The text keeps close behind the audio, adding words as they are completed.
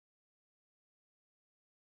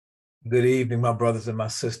Good evening, my brothers and my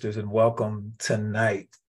sisters, and welcome tonight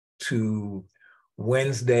to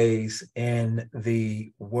Wednesdays in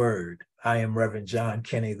the Word. I am Reverend John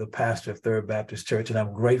Kenney, the pastor of Third Baptist Church, and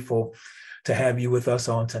I'm grateful to have you with us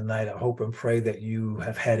on tonight. I hope and pray that you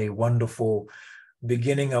have had a wonderful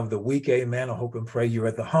beginning of the week. Amen. I hope and pray you're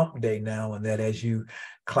at the hump day now, and that as you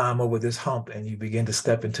climb over this hump and you begin to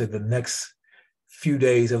step into the next few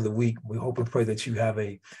days of the week, we hope and pray that you have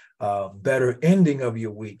a better ending of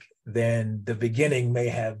your week than the beginning may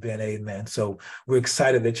have been. Amen. So we're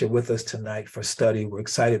excited that you're with us tonight for study. We're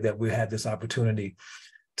excited that we had this opportunity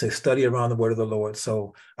to study around the word of the Lord.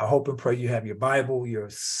 So I hope and pray you have your Bible,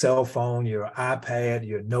 your cell phone, your iPad,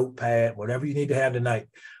 your notepad, whatever you need to have tonight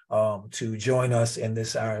to join us in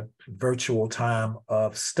this our virtual time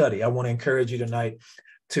of study. I want to encourage you tonight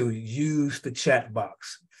to use the chat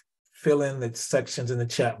box. Fill in the sections in the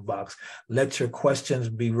chat box. Let your questions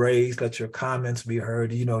be raised. Let your comments be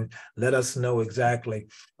heard. Let us know exactly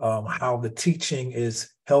how the teaching is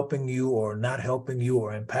helping you or not helping you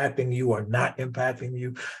or impacting you or not impacting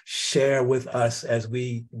you. Share with us as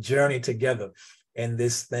we journey together in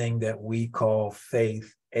this thing that we call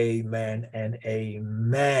faith. Amen and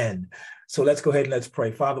amen. So let's go ahead and let's pray.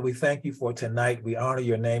 Father, we thank you for tonight. We honor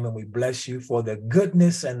your name and we bless you for the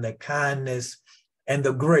goodness and the kindness and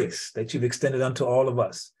the grace that you've extended unto all of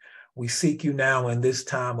us. We seek you now in this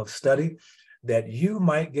time of study that you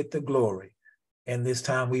might get the glory in this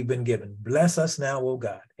time we've been given. Bless us now, oh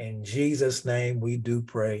God. In Jesus' name we do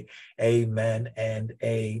pray. Amen and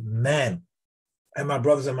amen. And my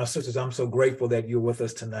brothers and my sisters, I'm so grateful that you're with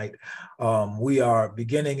us tonight. We are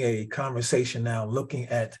beginning a conversation now looking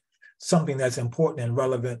at something that's important and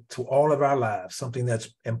relevant to all of our lives, something that's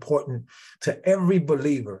important to every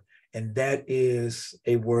believer. And that is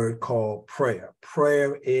a word called prayer.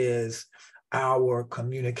 Prayer is our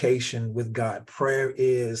communication with God. Prayer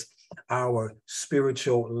is our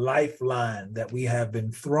spiritual lifeline that we have been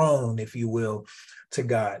thrown, if you will, to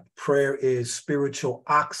God. Prayer is spiritual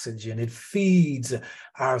oxygen. It feeds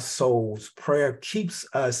our souls. Prayer keeps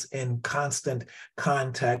us in constant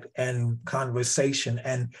contact and conversation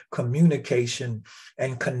and communication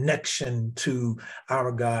and connection to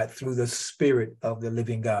our God through the Spirit of the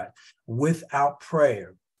living God. Without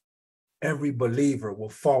prayer, every believer will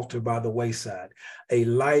falter by the wayside. A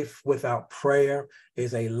life without prayer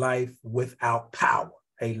is a life without power.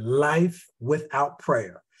 A life without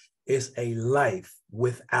prayer is a life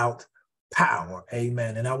without power.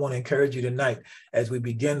 Amen. And I want to encourage you tonight as we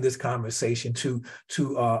begin this conversation to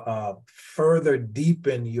further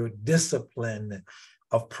deepen your discipline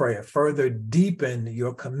of prayer, further deepen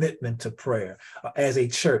your commitment to prayer. As a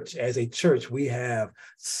church, we have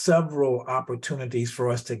several opportunities for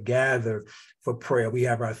us to gather for prayer. We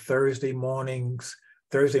have our Thursday morning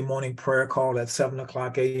prayer call at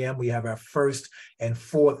 7:00 a.m. We have our first and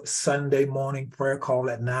fourth Sunday morning prayer call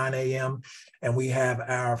at 9 a.m. And we have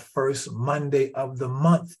our first Monday of the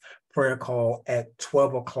month prayer call at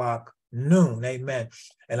 12:00 noon. Amen.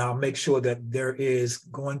 And I'll make sure that there is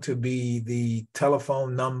going to be the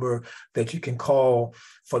telephone number that you can call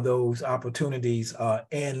for those opportunities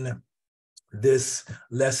in this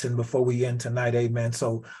lesson before we end tonight. Amen.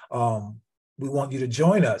 So we want you to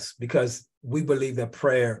join us because we believe that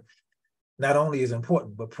prayer not only is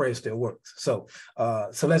important, but prayer still works. So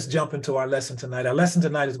let's jump into our lesson tonight. Our lesson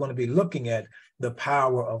tonight is going to be looking at the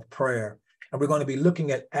power of prayer. And we're going to be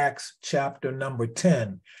looking at Acts chapter number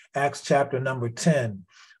 10. Acts chapter number 10.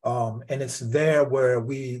 And it's there where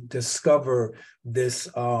we discover this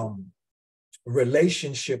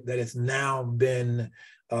relationship that has now been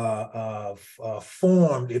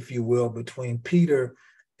formed, if you will, between Peter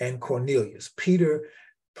and Cornelius. Peter,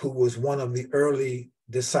 who was one of the early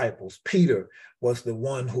disciples. Peter was the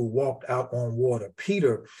one who walked out on water.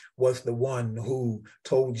 Peter was the one who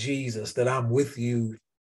told Jesus that I'm with you.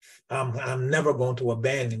 I'm never going to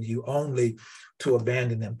abandon you, only to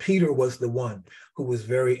abandon them. Peter was the one who was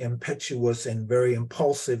very impetuous and very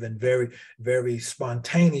impulsive and very, very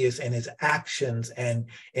spontaneous in his actions and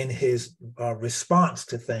in his response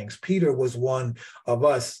to things. Peter was one of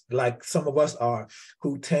us, like some of us are,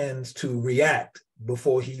 who tends to react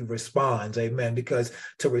before he responds. Amen. Because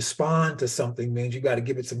to respond to something means you got to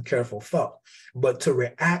give it some careful thought. But to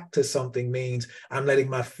react to something means I'm letting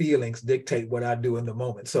my feelings dictate what I do in the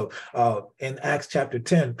moment. So in Acts chapter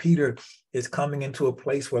 10, Peter is coming into a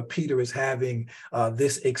place where Peter is having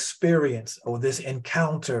this experience or this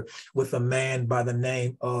encounter with a man by the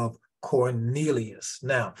name of Cornelius.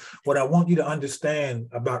 Now, what I want you to understand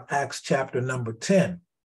about Acts chapter number 10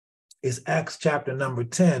 is Acts chapter number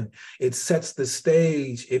 10. It sets the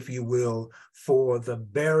stage, if you will, for the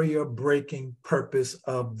barrier breaking purpose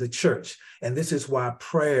of the church. And this is why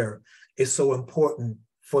prayer is so important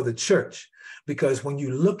for the church. Because when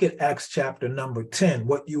you look at Acts chapter number 10,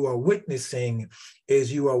 what you are witnessing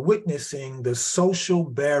is you are witnessing the social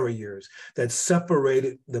barriers that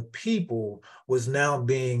separated the people was now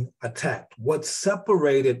being attacked. What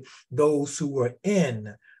separated those who were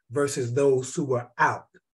in versus those who were out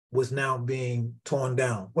was now being torn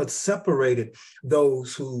down. What separated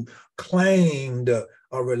those who claimed a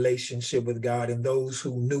relationship with God and those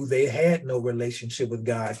who knew they had no relationship with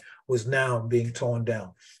God was now being torn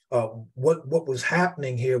down. What was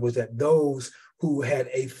happening here was that those who had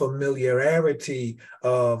a familiarity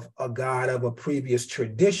of a God of a previous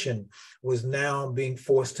tradition was now being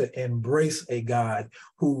forced to embrace a God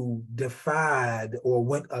who defied or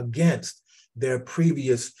went against their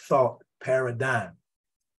previous thought paradigm.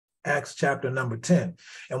 Acts chapter number 10.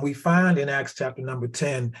 And we find in Acts chapter number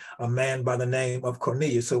 10, a man by the name of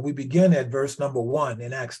Cornelius. So we begin at verse number 1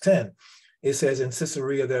 in Acts 10. It says, in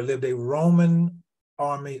Caesarea there lived a Roman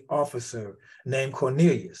army officer named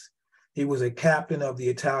Cornelius. He was a captain of the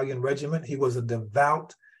Italian regiment. He was a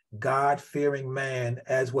devout, God-fearing man,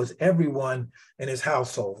 as was everyone in his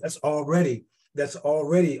household. That's already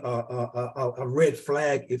a red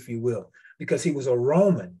flag, if you will, because he was a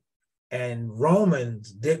Roman. And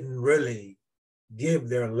Romans didn't really give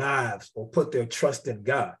their lives or put their trust in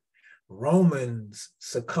God. Romans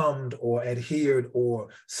succumbed or adhered or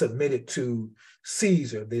submitted to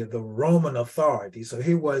Caesar, the Roman authority. So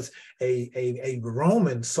he was a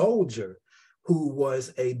Roman soldier who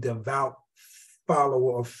was a devout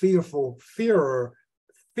follower or fearer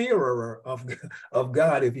of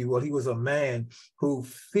God, if you will. He was a man who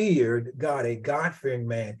feared God, a God-fearing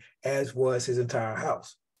man, as was his entire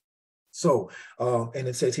house. So, and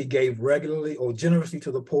it says he gave regularly or generously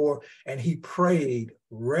to the poor, and he prayed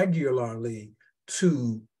regularly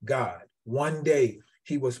to God. One day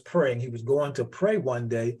he was praying, he was going to pray one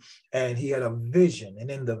day, and he had a vision.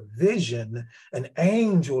 And in the vision, an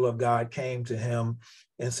angel of God came to him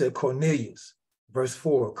and said, Cornelius. Verse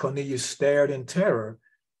 4, Cornelius stared in terror,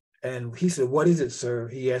 and he said, what is it, sir?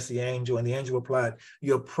 He asked the angel, and the angel replied,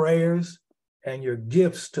 your prayers and your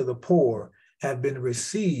gifts to the poor have been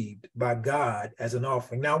received by God as an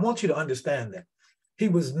offering. Now, I want you to understand that he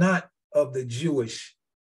was not of the Jewish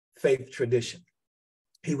faith tradition.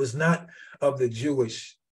 He was not of the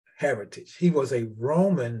Jewish heritage. He was a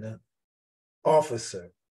Roman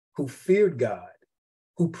officer who feared God,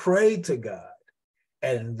 who prayed to God.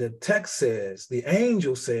 And the text says, the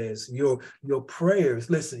angel says, your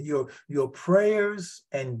prayers, listen, your prayers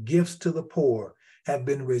and gifts to the poor have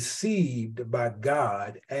been received by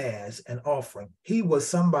God as an offering. He was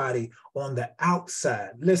somebody on the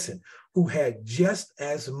outside, listen, who had just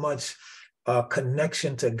as much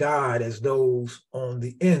connection to God as those on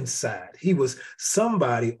the inside. He was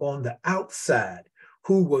somebody on the outside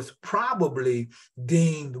who was probably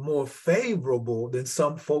deemed more favorable than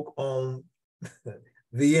some folk on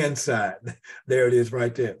the inside. There it is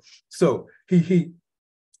right there. So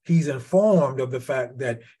he's informed of the fact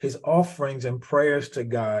that his offerings and prayers to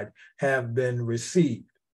God have been received.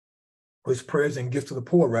 His prayers and gifts to the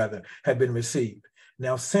poor, rather, have been received.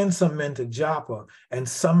 Now send some men to Joppa and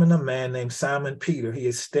summon a man named Simon Peter. He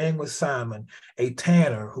is staying with Simon, a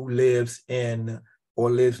tanner who lives near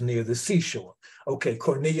the seashore. Okay,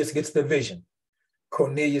 Cornelius gets the vision.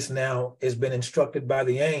 Cornelius now has been instructed by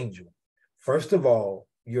the angel. First of all,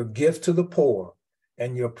 your gifts to the poor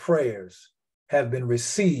and your prayers have been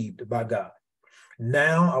received by God.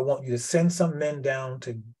 Now I want you to send some men down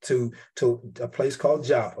to a place called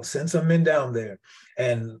Joppa. Send some men down there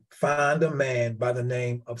and find a man by the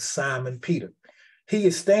name of Simon Peter. He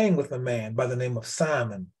is staying with a man by the name of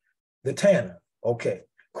Simon the tanner. Okay,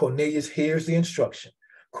 Cornelius hears the instruction.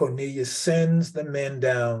 Cornelius sends the men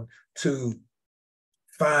down to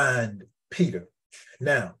find Peter.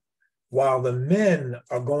 Now, while the men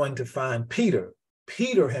are going to find Peter,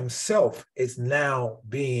 Peter himself is now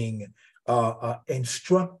being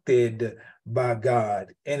instructed by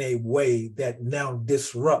God in a way that now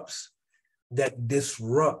disrupts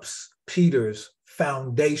Peter's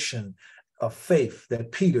foundation of faith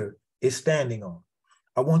that Peter is standing on.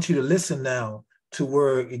 I want you to listen now to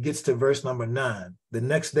where it gets to verse number 9. The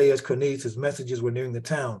next day, as Cornelius' messages were nearing the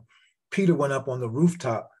town, Peter went up on the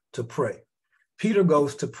rooftop to pray. Peter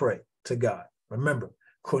goes to pray to God. Remember,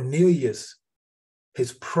 Cornelius,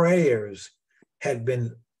 his prayers had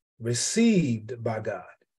been received by God.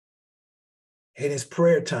 In his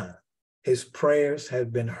prayer time, his prayers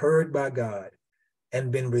had been heard by God,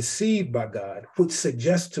 and been received by God, which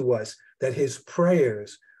suggests to us that his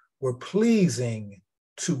prayers were pleasing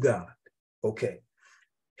to God. Okay.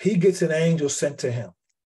 He gets an angel sent to him.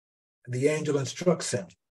 The angel instructs him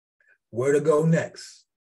where to go next.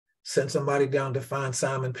 Send somebody down to find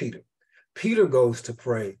Simon Peter. Peter goes to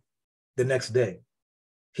pray the next day.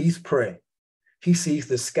 He's praying. He sees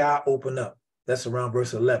the sky open up. That's around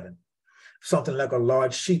verse 11. Something like a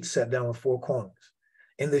large sheet set down with four corners.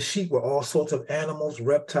 In the sheet were all sorts of animals,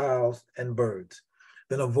 reptiles, and birds.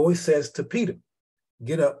 Then a voice says to Peter,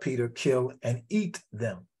 "Get up, Peter, kill and eat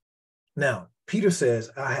them." Now, Peter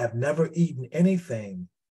says, "I have never eaten anything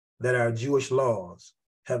that our Jewish laws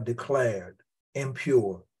have declared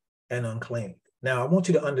impure and unclean." Now, I want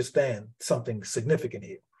you to understand something significant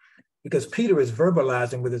here, because Peter is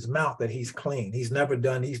verbalizing with his mouth that he's clean. He's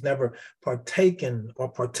never partaken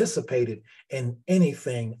or participated in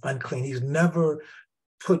anything unclean. He's never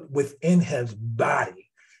put within his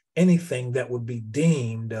body anything that would be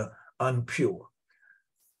deemed impure.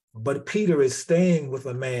 But Peter is staying with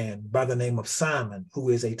a man by the name of Simon, who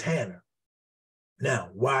is a tanner. Now,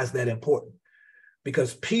 why is that important?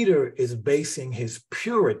 Because Peter is basing his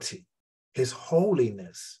purity, his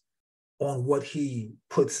holiness, on what he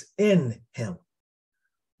puts in him.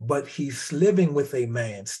 But he's living with a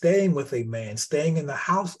man, staying with a man, staying in the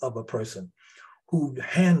house of a person who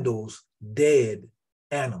handles dead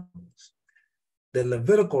animals. The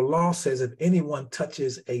Levitical law says if anyone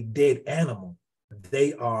touches a dead animal,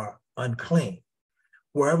 they are unclean.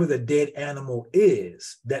 Wherever the dead animal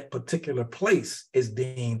is, that particular place is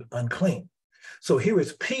deemed unclean. So here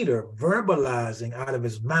is Peter verbalizing out of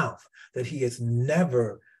his mouth that he has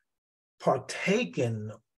never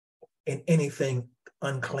partaken in anything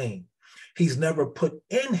unclean. He's never put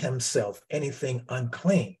in himself anything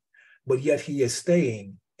unclean, but yet he is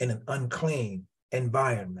staying in an unclean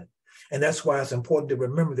environment. And that's why it's important to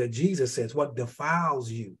remember that Jesus says what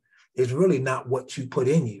defiles you is really not what you put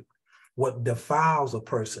in you. What defiles a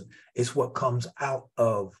person is what comes out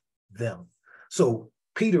of them. So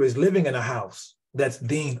Peter is living in a house that's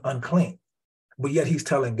deemed unclean, but yet he's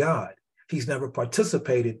telling God he's never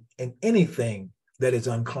participated in anything that is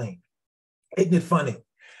unclean. Isn't it funny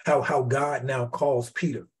how God now calls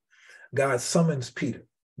Peter? God summons Peter.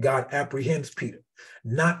 God apprehends Peter,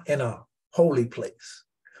 not in a holy place,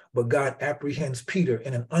 but God apprehends Peter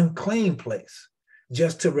in an unclean place,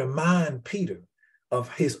 just to remind Peter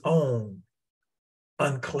of his own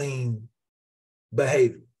unclean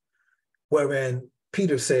behavior, wherein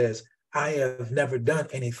Peter says, "I have never done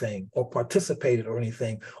anything or participated or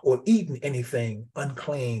anything or eaten anything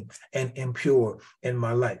unclean and impure in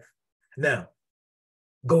my life." Now,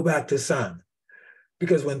 go back to Simon,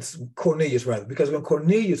 because when Cornelius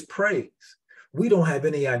prays, we don't have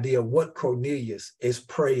any idea what Cornelius is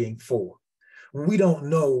praying for. We don't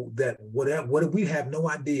know that we have no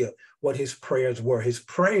idea what his prayers were. His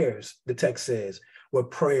prayers, the text says, were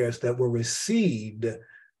prayers that were received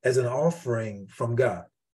as an offering from God.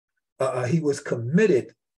 He was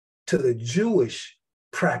committed to the Jewish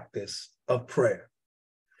practice of prayer.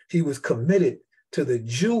 He was committed to the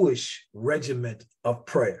Jewish regiment of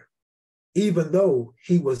prayer, even though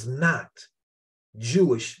he was not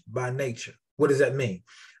Jewish by nature. What does that mean?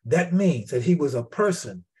 That means that he was a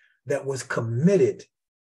person that was committed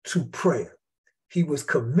to prayer. He was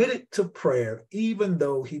committed to prayer, even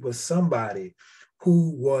though he was somebody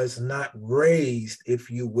who was not raised,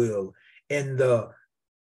 if you will, in the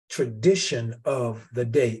tradition of the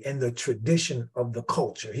day, in the tradition of the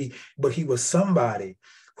culture. But he was somebody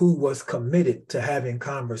who was committed to having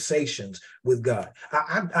conversations with God.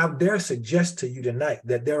 I dare suggest to you tonight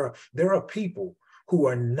that there are people who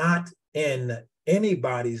are not in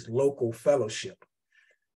anybody's local fellowship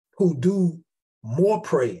who do more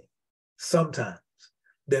praying sometimes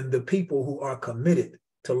than the people who are committed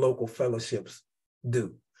to local fellowships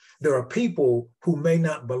do. There are people who may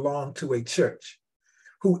not belong to a church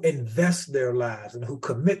who invest their lives and who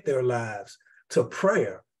commit their lives to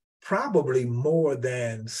prayer, probably more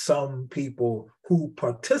than some people who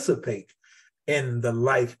participate in the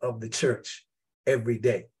life of the church every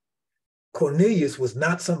day. Cornelius was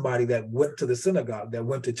not somebody that went to the synagogue, that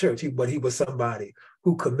went to church, but he was somebody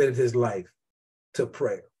who committed his life to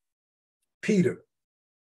prayer. Peter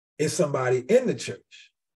is somebody in the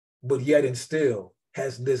church, but yet and still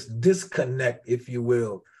has this disconnect, if you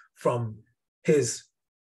will, from his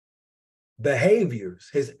behaviors,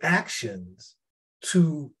 his actions,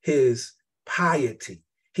 to his piety.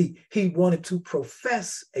 He wanted to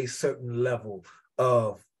profess a certain level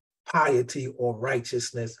of piety or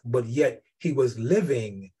righteousness, but yet he was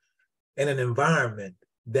living in an environment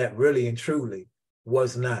that really and truly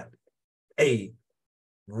was not a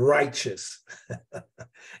righteous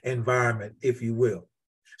environment, if you will.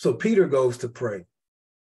 So Peter goes to pray.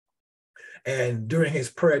 And during his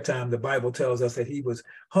prayer time, the Bible tells us that he was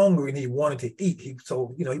hungry and he wanted to eat. He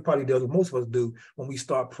probably does what most of us do when we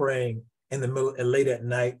start praying in the middle and late at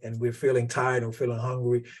night and we're feeling tired or feeling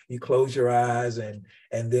hungry. You close your eyes, and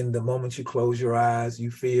then the moment you close your eyes, you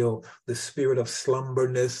feel the spirit of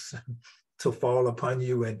slumberness to fall upon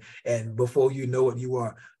you. And before you know it, you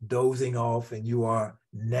are dozing off and you are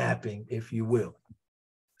napping, if you will.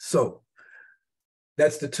 So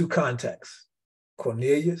that's the two contexts.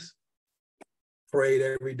 Cornelius prayed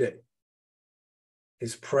every day.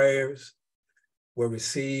 His prayers were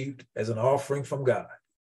received as an offering from God.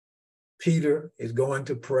 Peter is going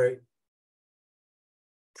to pray.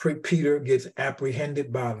 Peter gets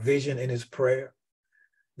apprehended by a vision in his prayer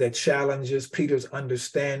that challenges Peter's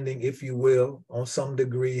understanding, if you will, on some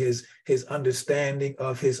degree, his understanding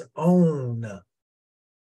of his own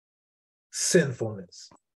sinfulness.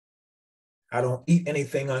 I don't eat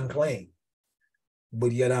anything unclean,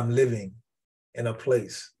 but yet I'm living in a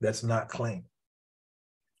place that's not clean.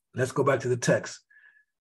 Let's go back to the text.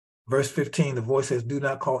 Verse 15, the voice says, do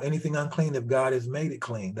not call anything unclean if God has made it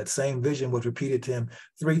clean. That same vision was repeated to him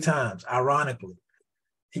 3 times. Ironically,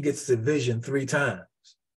 he gets the vision 3 times.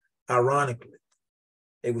 Ironically,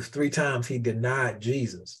 it was 3 times he denied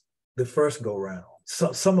Jesus the first go round.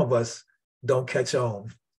 So some of us don't catch on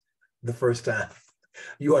the first time.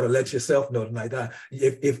 You ought to let yourself know tonight.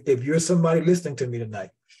 If you're somebody listening to me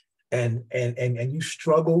tonight, and you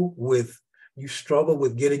struggle with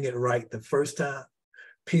getting it right the first time,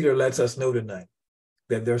 Peter lets us know tonight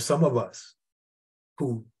that there's some of us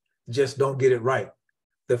who just don't get it right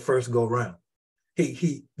the first go round.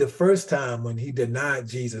 The first time when he denied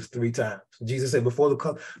Jesus 3 times, Jesus said, before the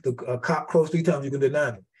cock crows 3 times, you can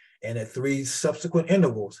deny me. And at 3 subsequent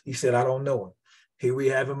intervals, he said, I don't know him. Here we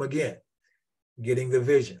have him again, getting the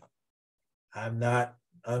vision. I'm not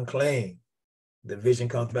unclean. The vision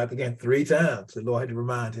comes back again 3 times. The Lord had to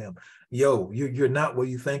remind him, you're not what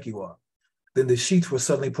you think you are. Then the sheets were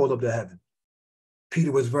suddenly pulled up to heaven.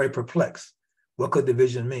 Peter was very perplexed. What could the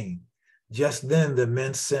vision mean? Just then the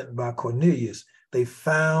men sent by Cornelius, they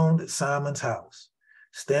found Simon's house.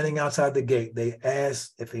 Standing outside the gate, they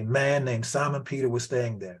asked if a man named Simon Peter was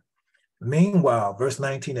staying there. Meanwhile, verse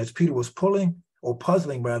 19, as Peter was puzzling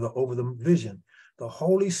over the vision, the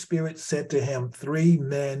Holy Spirit said to him, 3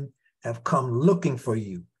 men have come looking for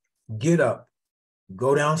you. Get up,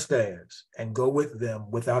 go downstairs, and go with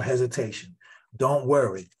them without hesitation. Don't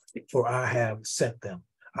worry, for I have sent them.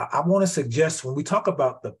 I want to suggest, when we talk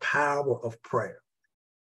about the power of prayer,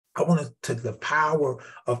 I want to take the power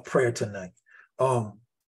of prayer tonight.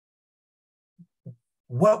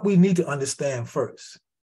 What we need to understand first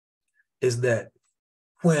is that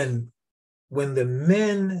when the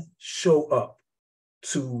men show up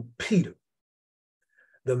to Peter,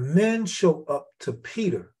 the men show up to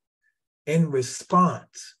Peter in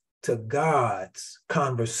response to God's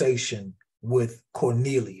conversation with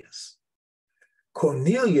Cornelius.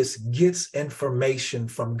 Cornelius gets information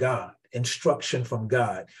from God, instruction from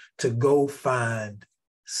God to go find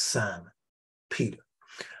Simon Peter.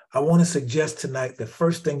 I want to suggest tonight the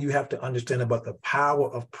first thing you have to understand about the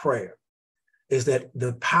power of prayer is that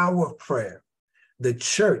the power of prayer, the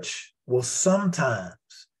church will sometimes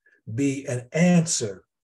be an answer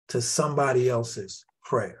to somebody else's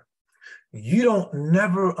prayer. You don't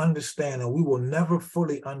never understand, and we will never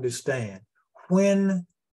fully understand, when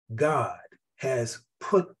God has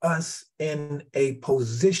put us in a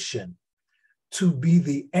position to be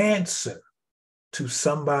the answer to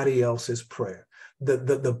somebody else's prayer.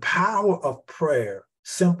 The power of prayer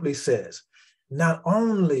simply says, not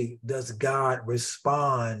only does God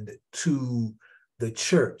respond to the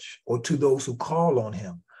church or to those who call on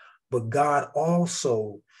him, but God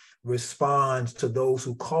also responds to those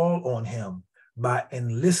who call on him by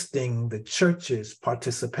enlisting the church's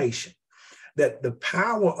participation. That the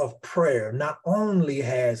power of prayer not only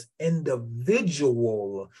has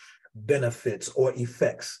individual benefits or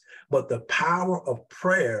effects, but the power of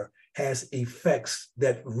prayer has effects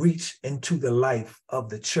that reach into the life of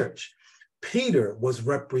the church. Peter was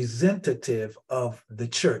representative of the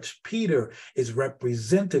church. Peter is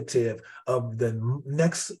representative of the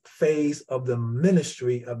next phase of the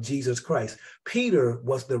ministry of Jesus Christ. Peter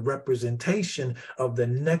was the representation of the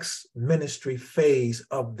next ministry phase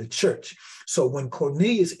of the church. So when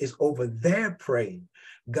Cornelius is over there praying,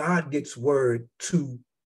 God gets word to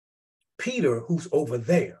Peter, who's over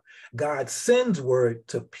there. God sends word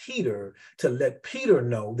to Peter to let Peter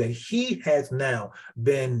know that he has now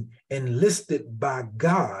been enlisted by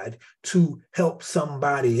God to help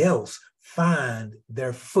somebody else find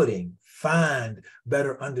their footing, find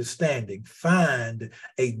better understanding, find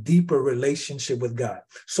a deeper relationship with God.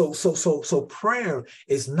 So prayer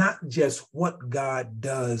is not just what God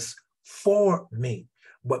does for me,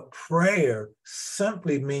 but prayer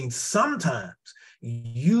simply means sometimes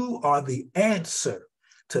you are the answer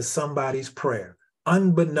to somebody's prayer.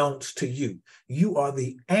 Unbeknownst to you, you are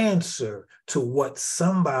the answer to what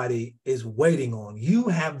somebody is waiting on. You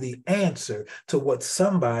have the answer to what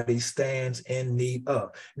somebody stands in need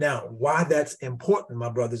of. Now, why that's important, my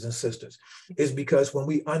brothers and sisters, is because when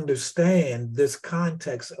we understand this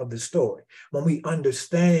context of the story, when we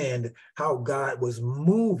understand how God was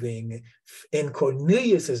moving in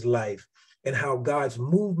Cornelius's life and how God's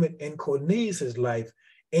movement in Cornelius's life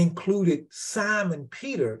included Simon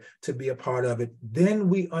Peter to be a part of it, then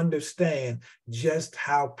we understand just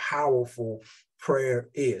how powerful prayer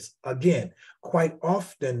is. Again, quite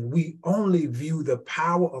often we only view the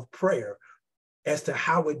power of prayer as to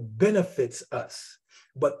how it benefits us,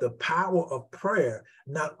 but the power of prayer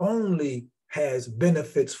not only has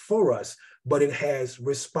benefits for us, but it has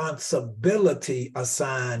responsibility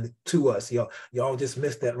assigned to us. Y'all just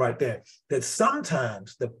missed that right there. That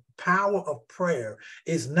sometimes the power of prayer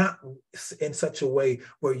is not in such a way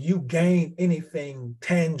where you gain anything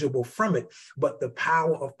tangible from it, but the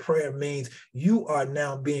power of prayer means you are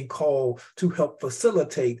now being called to help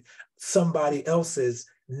facilitate somebody else's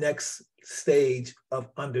next stage of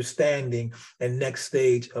understanding and next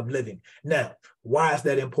stage of living. Now, why is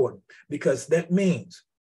that important? Because that means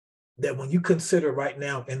that when you consider right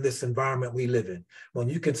now in this environment we live in, when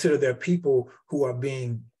you consider there are people who are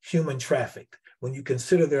being human trafficked, when you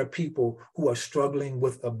consider there are people who are struggling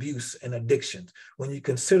with abuse and addictions, when you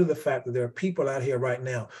consider the fact that there are people out here right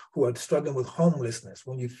now who are struggling with homelessness,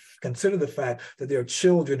 when you consider the fact that there are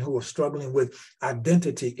children who are struggling with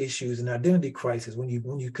identity issues and identity crisis, when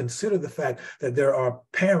you consider the fact that there are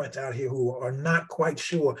parents out here who are not quite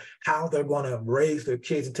sure how they're going to raise their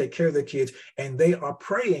kids and take care of their kids, and they are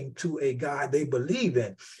praying to a God they believe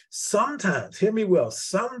in. Sometimes, hear me well,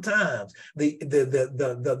 sometimes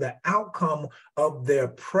the outcome of their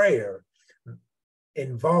prayer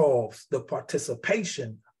involves the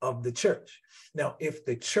participation of the church. Now, if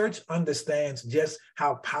the church understands just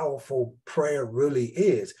how powerful prayer really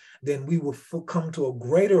is, then we will come to a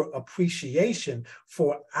greater appreciation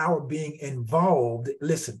for our being involved,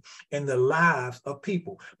 listen, in the lives of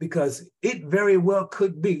people, because it very well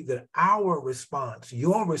could be that our response,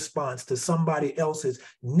 your response to somebody else's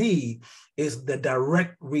need is the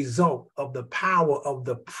direct result of the power of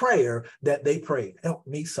the prayer that they prayed. Help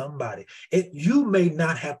me, somebody. You may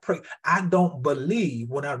not have prayed. I don't believe,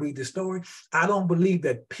 when I read the story, I don't believe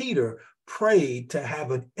that Peter prayed to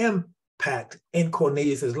have an impact in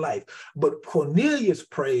Cornelius's life, but Cornelius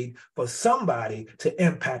prayed for somebody to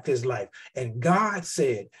impact his life. And God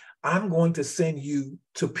said, I'm going to send you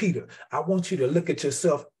to Peter. I want you to look at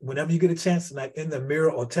yourself whenever you get a chance tonight in the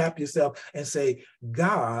mirror, or tap yourself and say,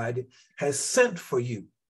 God has sent for you.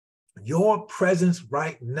 Your presence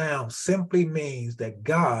right now simply means that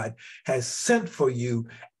God has sent for you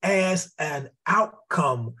as an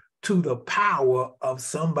outcome to the power of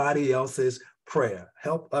somebody else's prayer.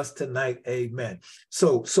 Help us tonight. Amen.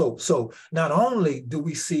 So not only do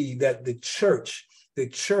we see that the church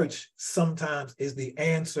sometimes is the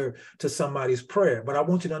answer to somebody's prayer, but I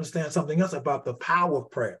want you to understand something else about the power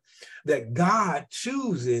of prayer, that God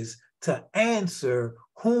chooses to answer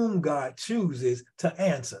whom God chooses to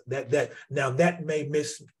answer. Now that may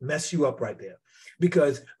mess you up right there,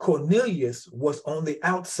 because Cornelius was on the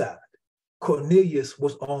outside. Cornelius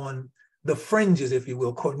was on the fringes, if you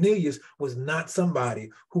will. Cornelius was not somebody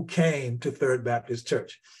who came to Third Baptist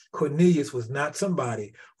Church. Cornelius was not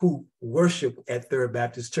somebody who worshiped at Third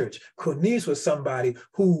Baptist Church. Cornelius was somebody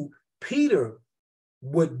who Peter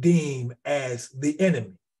would deem as the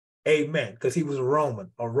enemy. Amen. Because he was a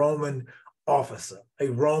Roman officer, a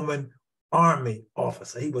Roman army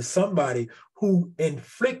officer. He was somebody who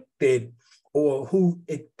inflicted or who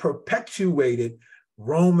perpetuated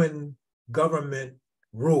Roman government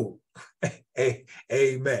rule.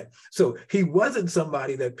 Amen. So he wasn't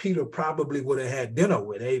somebody that Peter probably would have had dinner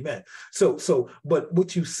with. Amen. But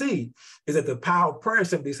what you see is that the power of prayer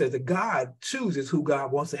simply says that God chooses who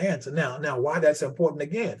God wants to answer. Now, why that's important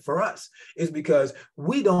again for us is because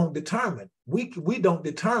we don't determine, we don't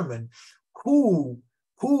determine who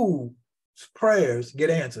prayers get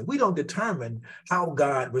answered. We don't determine how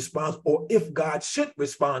God responds, or if God should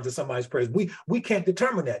respond to somebody's prayers. We can't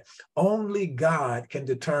determine that. Only God can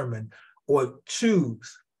determine or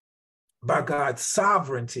choose by God's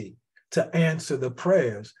sovereignty to answer the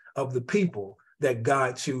prayers of the people that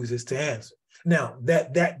God chooses to answer. Now,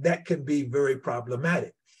 that can be very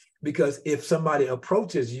problematic, because if somebody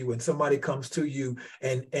approaches you and somebody comes to you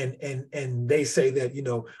and they say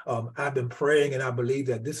that, I've been praying and I believe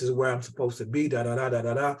that this is where I'm supposed to be, da da da da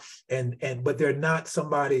da da, but they're not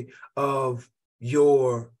somebody of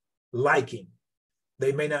your liking.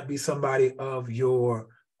 They may not be somebody of your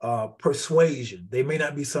persuasion. They may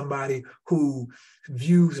not be somebody who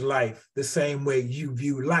views life the same way you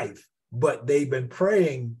view life, but they've been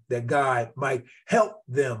praying that God might help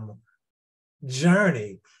them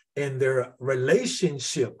journey in their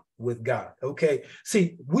relationship with God. Okay.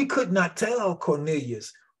 See, we could not tell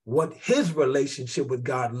Cornelius what his relationship with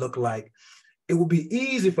God looked like. It would be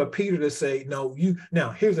easy for Peter to say, no, now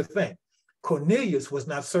here's the thing. Cornelius was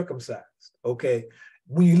not circumcised. Okay.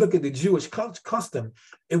 When you look at the Jewish custom,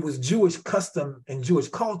 it was Jewish custom and Jewish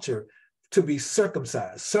culture to be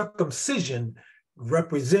circumcised. Circumcision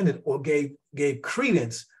represented or gave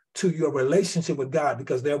credence to your relationship with God,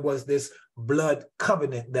 because there was this blood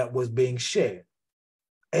covenant that was being shared.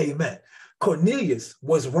 Amen. Cornelius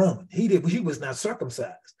was Roman. He was not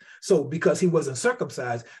circumcised. So because he wasn't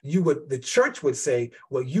circumcised, the church would say,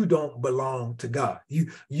 well, you don't belong to God.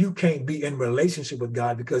 You can't be in relationship with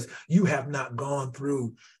God because you have not gone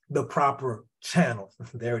through the proper channel.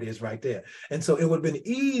 There it is right there. And so it would have been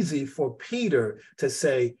easy for Peter to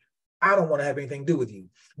say, I don't want to have anything to do with you.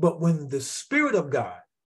 But when the Spirit of God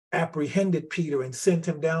apprehended Peter and sent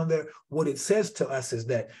him down there, what it says to us is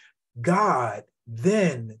that God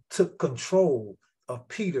then took control of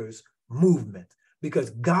Peter's movement,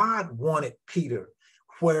 because God wanted Peter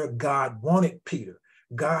where God wanted Peter.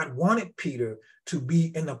 God wanted Peter to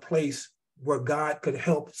be in a place where God could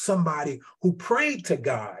help somebody who prayed to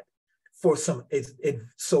God for some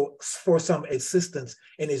assistance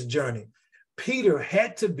in his journey. Peter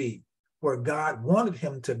had to be where God wanted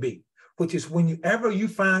him to be, which is whenever you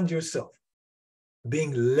find yourself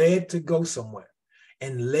being led to go somewhere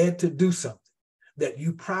and led to do something that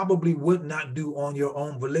you probably would not do on your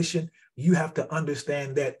own volition, you have to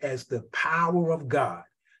understand that as the power of God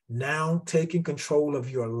now taking control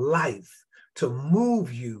of your life to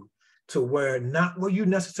move you to not where you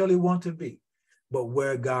necessarily want to be, but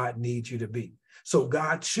where God needs you to be. So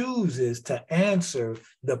God chooses to answer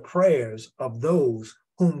the prayers of those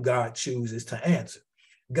whom God chooses to answer.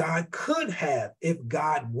 God could have, if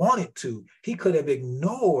God wanted to, he could have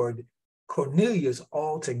ignored Cornelius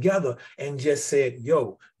altogether and just said,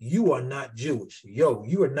 yo, you are not Jewish. Yo,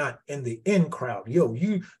 you are not in the in crowd. Yo,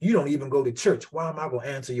 you don't even go to church. Why am I going to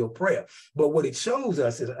answer your prayer? But what it shows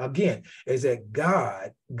us is, again, is that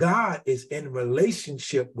God is in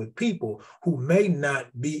relationship with people who may not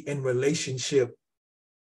be in relationship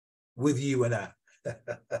with you and I.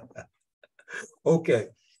 Okay,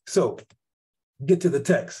 so get to the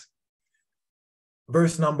text.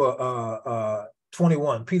 Verse number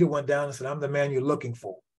 21, Peter went down and said, I'm the man you're looking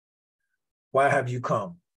for. Why have you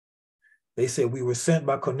come? They said, we were sent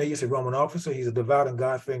by Cornelius, a Roman officer. He's a devout and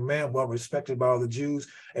God-fearing man, well respected by all the Jews.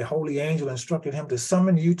 A holy angel instructed him to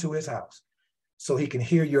summon you to his house so he can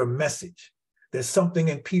hear your message. There's something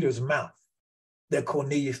in Peter's mouth that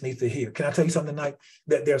Cornelius needs to hear. Can I tell you something tonight?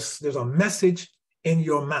 That there's a message in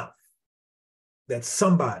your mouth that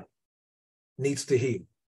somebody needs to hear.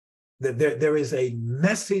 That there is a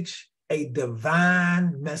message, a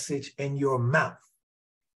divine message in your mouth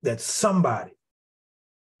that somebody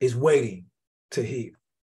is waiting to hear.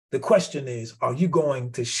 The question is, are you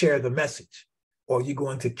going to share the message, or are you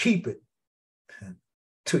going to keep it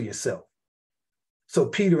to yourself? So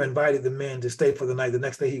Peter invited the men to stay for the night. The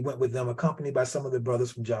next day he went with them, accompanied by some of the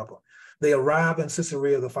brothers from Joppa. They arrived in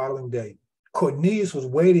Caesarea the following day. Cornelius was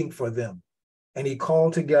waiting for them, and he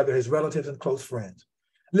called together his relatives and close friends.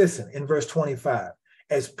 Listen, in verse 25,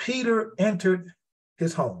 as Peter entered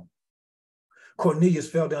his home, Cornelius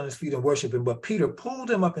fell down at his feet and worshiped him, but Peter pulled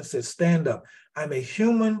him up and said, stand up. I'm a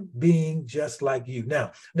human being just like you.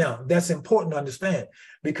 Now that's important to understand,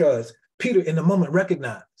 because Peter in the moment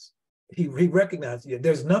recognized, he recognized, yeah,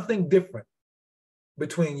 there's nothing different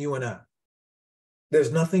between you and I.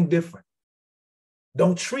 There's nothing different.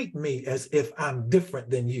 Don't treat me as if I'm different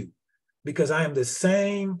than you, because I am the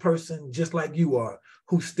same person just like you are,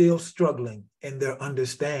 who's still struggling in their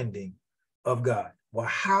understanding of God. Well,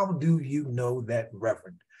 how do you know that,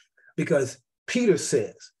 Reverend? Because Peter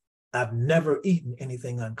says, I've never eaten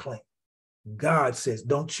anything unclean. God says,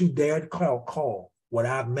 don't you dare call what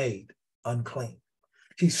I've made unclean.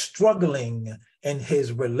 He's struggling in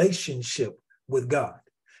his relationship with God.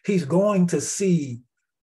 He's going to see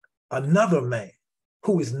another man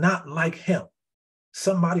who is not like him,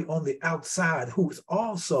 somebody on the outside who is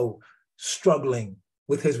also struggling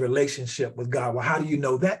with his relationship with God. Well, how do you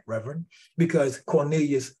know that, Reverend? Because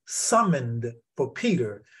Cornelius summoned for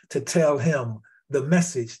Peter to tell him the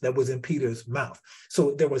message that was in Peter's mouth.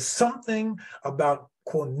 So there was something about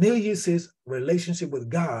Cornelius's relationship with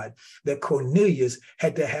God that Cornelius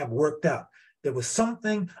had to have worked out. There was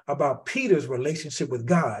something about Peter's relationship with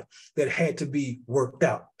God that had to be worked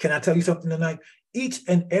out. Can I tell you something tonight? Each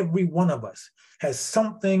and every one of us has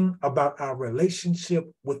something about our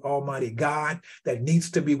relationship with Almighty God that needs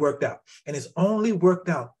to be worked out. And it's only worked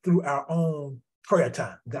out through our own prayer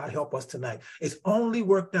time. God help us tonight. It's only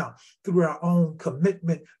worked out through our own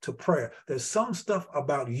commitment to prayer. There's some stuff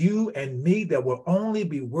about you and me that will only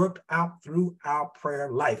be worked out through our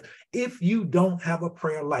prayer life. If you don't have a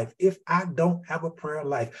prayer life, if I don't have a prayer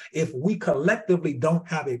life, if we collectively don't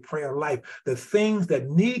have a prayer life, the things that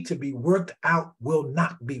need to be worked out will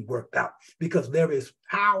not be worked out because there is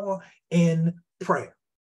power in prayer.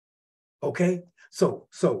 Okay? So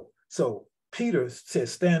Peter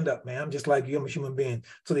says, stand up, man. I'm just like you. I'm a human being.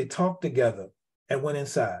 So they talked together and went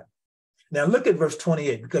inside. Now look at verse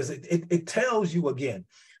 28, because it tells you again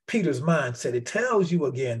Peter's mindset. It tells you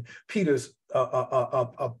again Peter's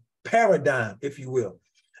paradigm, if you will.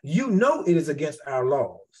 You know it is against our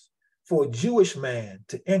laws for a Jewish man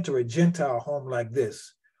to enter a Gentile home like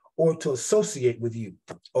this or to associate with you.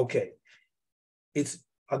 Okay. It's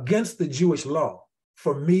against the Jewish law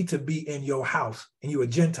for me to be in your house and you're a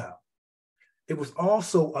Gentile. It was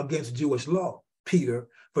also against Jewish law, Peter,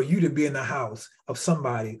 for you to be in the house of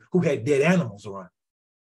somebody who had dead animals around.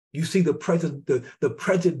 You see the prejudice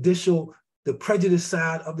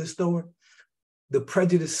side of the story, the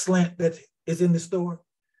prejudice slant that is in the story.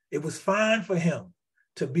 It was fine for him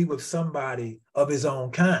to be with somebody of his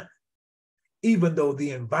own kind, even though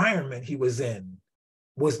the environment he was in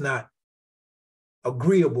was not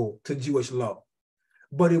agreeable to Jewish law.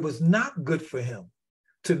 But it was not good for him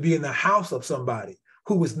to be in the house of somebody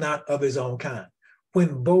who was not of his own kind,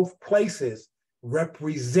 when both places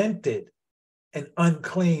represented an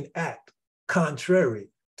unclean act contrary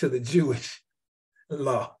to the Jewish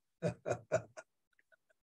law.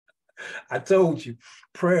 I told you,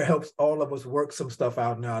 prayer helps all of us work some stuff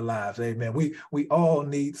out in our lives. Amen. We all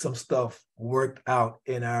need some stuff worked out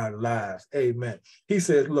in our lives. Amen. He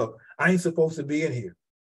says, look, I ain't supposed to be in here,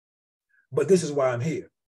 but this is why I'm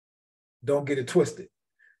here. Don't get it twisted.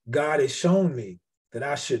 God has shown me that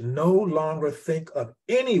I should no longer think of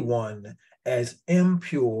anyone as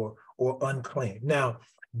impure or unclean. Now,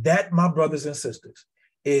 that, my brothers and sisters,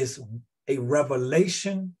 is a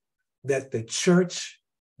revelation that the church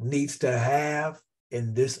needs to have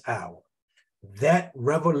in this hour. That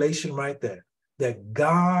revelation right there, that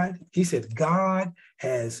God, he said, God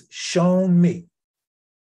has shown me,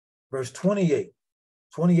 verse 28,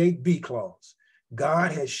 28b clause,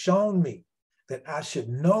 God has shown me that I should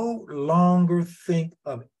no longer think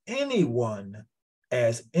of anyone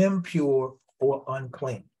as impure or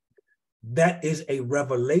unclean. That is a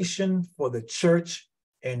revelation for the church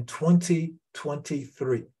in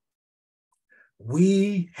 2023.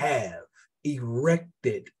 We have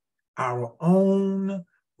erected our own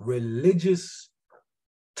religious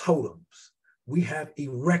totems. We have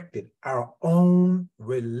erected our own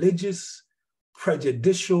religious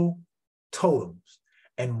prejudicial totems.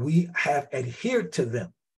 And we have adhered to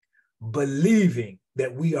them, believing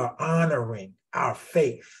that we are honoring our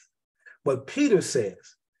faith. But Peter says,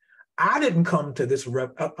 I didn't come to this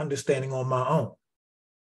understanding on my own,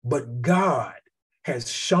 but God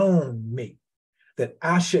has shown me that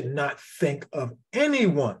I should not think of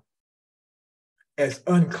anyone as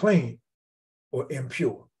unclean or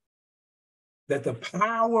impure. That the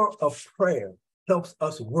power of prayer helps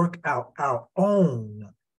us work out our own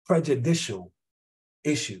prejudicial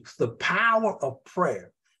issues. The power of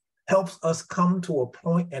prayer helps us come to a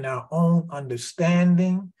point in our own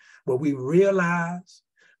understanding where we realize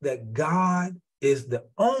that God is the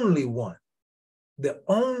only one, the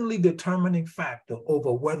only determining factor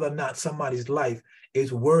over whether or not somebody's life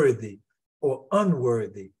is worthy or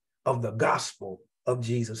unworthy of the gospel of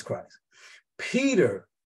Jesus Christ. Peter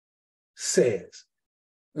says,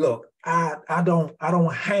 look, I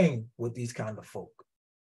don't hang with these kind of folk.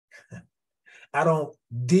 I don't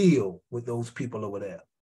deal with those people over there.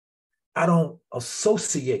 I don't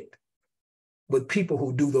associate with people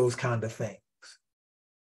who do those kind of things.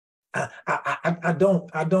 I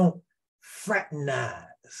don't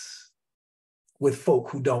fraternize with folk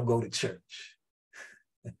who don't go to church.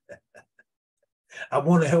 I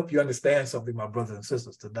want to help you understand something, my brothers and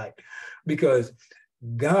sisters, tonight, because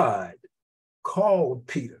God called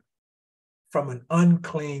Peter from an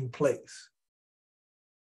unclean place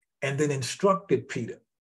and then instructed Peter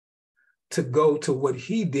to go to what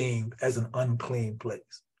he deemed as an unclean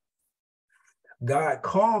place. God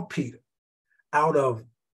called Peter out of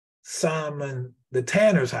Simon the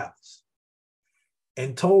tanner's house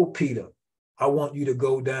and told Peter, I want you to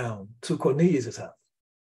go down to Cornelius' house.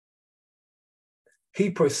 He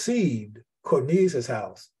perceived Cornelius'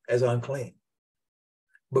 house as unclean,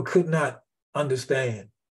 but could not understand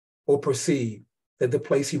or perceive that the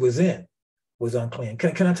place he was in was unclean.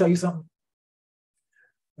 Can I tell you something?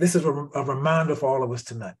 This is a reminder for all of us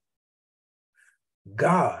tonight.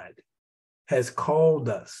 God has called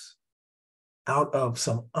us out of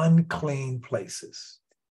some unclean places.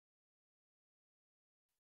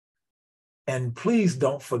 And please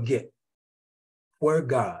don't forget where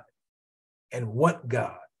God and what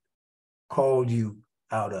God called you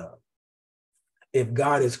out of. If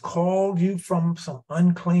God has called you from some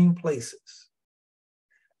unclean places,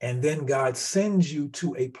 and then God sends you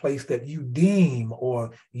to a place that you deem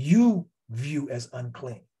or you view as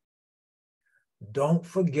unclean, don't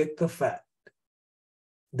forget the fact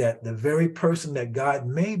that the very person that God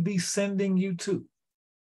may be sending you to,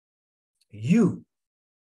 you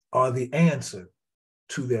are the answer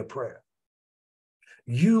to their prayer.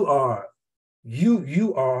 You are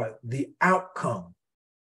the outcome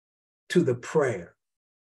to the prayer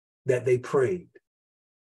that they prayed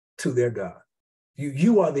to their God.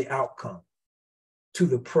 You are the outcome to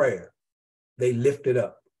the prayer they lifted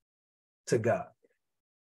up to God.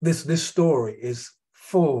 This story is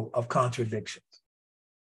full of contradictions.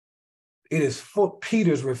 It is full.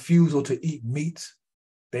 Peter's refusal to eat meats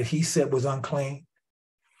that he said was unclean.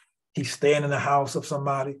 He's staying in the house of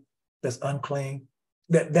somebody that's unclean.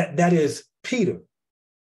 That is Peter,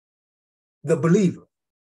 the believer,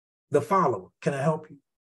 the follower. Can I help you?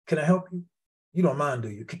 Can I help you? You don't mind, do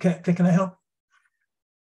you? Can I help?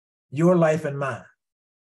 Your life and mine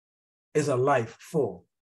is a life full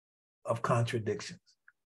of contradictions.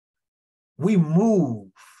 We move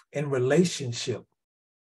in relationship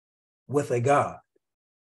with a God,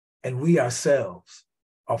 and we ourselves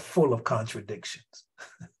are full of contradictions.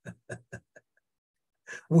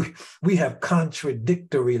 We have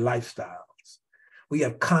contradictory lifestyles. We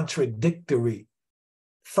have contradictory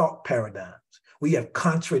thought paradigms. We have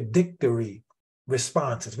contradictory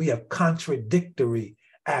responses. We have contradictory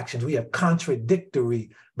actions. We have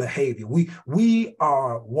contradictory behavior. We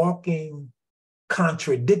are walking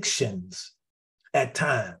contradictions at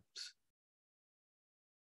times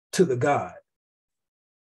to the God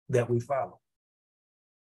that we follow.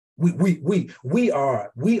 We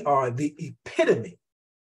are the epitome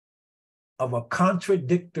of a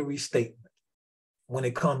contradictory statement when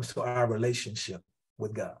it comes to our relationship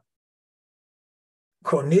with God.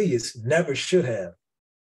 Cornelius never should have,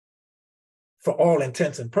 for all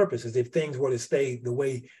intents and purposes, if things were to stay the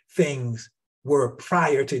way things were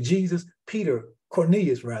prior to Jesus,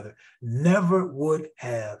 Cornelius rather, never would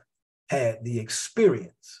have had the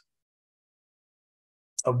experience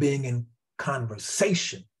of being in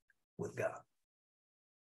conversation with God.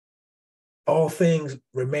 All things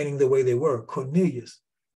remaining the way they were, Cornelius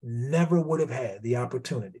never would have had the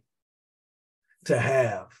opportunity to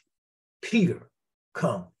have Peter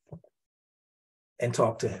come and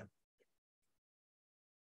talk to him.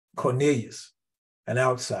 Cornelius, an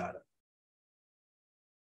outsider,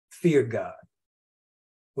 feared God,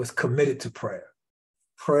 was committed to prayer,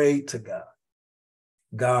 prayed to God.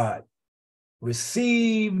 God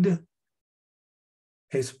received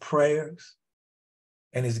his prayers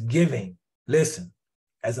and his giving, listen,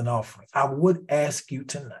 as an offering. I would ask you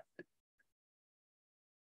tonight,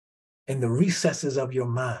 in the recesses of your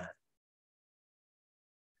mind,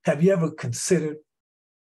 have you ever considered,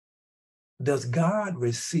 does God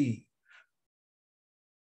receive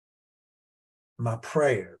my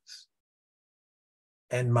prayers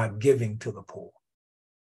and my giving to the poor?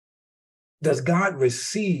 Does God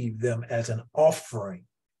receive them as an offering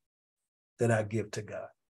that I give to God?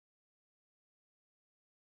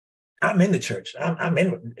 I'm in the church.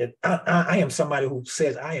 I am somebody who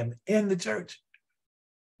says I am in the church.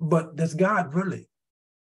 But does God really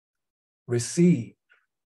receive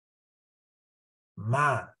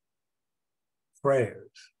my prayers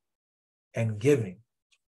and giving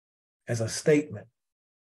as a statement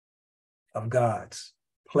of God's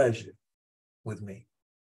pleasure with me?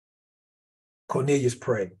 Cornelius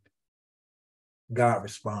prayed. God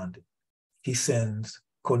responded. He sends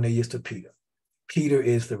Cornelius to Peter. Peter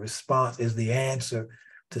is the response, is the answer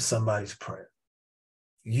to somebody's prayer.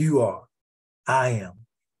 You are, I am,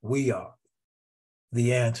 we are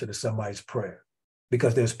the answer to somebody's prayer,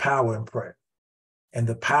 because there's power in prayer. And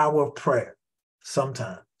the power of prayer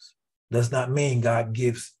sometimes does not mean God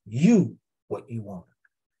gives you what you want.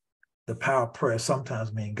 The power of prayer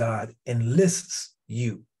sometimes means God enlists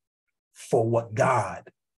you for what God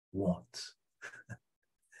wants.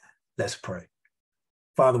 Let's pray.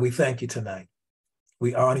 Father, we thank you tonight.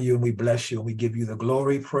 We honor you and we bless you and we give you the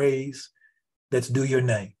glory, praise that's due your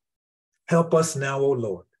name. Help us now, O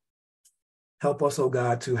Lord. Help us, O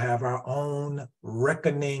God, to have our own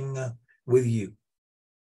reckoning with you.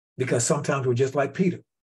 Because sometimes we're just like Peter.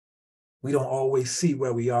 We don't always see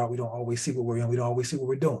where we are. We don't always see what we're in. We don't always see what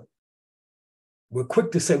we're doing. We're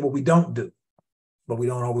quick to say what we don't do, but we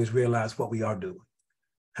don't always realize what we are doing.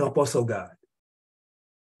 Help us, oh God,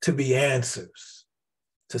 to be answers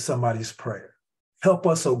to somebody's prayer. Help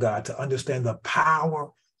us, oh God, to understand the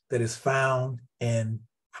power that is found in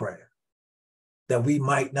prayer, that we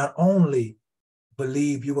might not only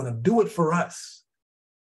believe you're going to do it for us,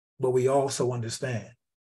 but we also understand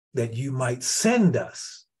that you might send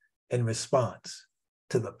us in response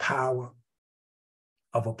to the power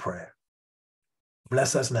of a prayer.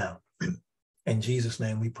 Bless us now. In Jesus'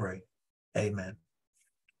 name we pray. Amen.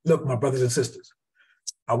 Look, my brothers and sisters,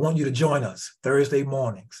 I want you to join us Thursday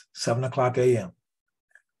mornings, 7 o'clock a.m.,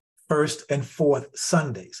 first and fourth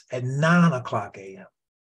Sundays at 9 o'clock a.m.,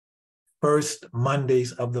 first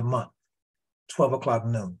Mondays of the month, 12 o'clock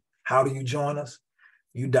noon. How do you join us?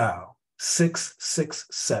 You dial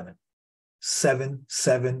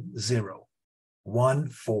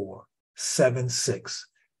 667-770-1476.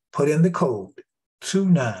 Put in the code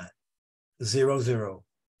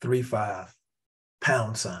 290035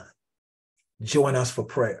 #. Join us for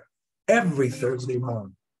prayer every Thursday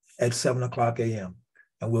morning at 7 o'clock a.m.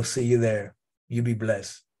 And we'll see you there. You be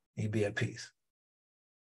blessed. You be at peace.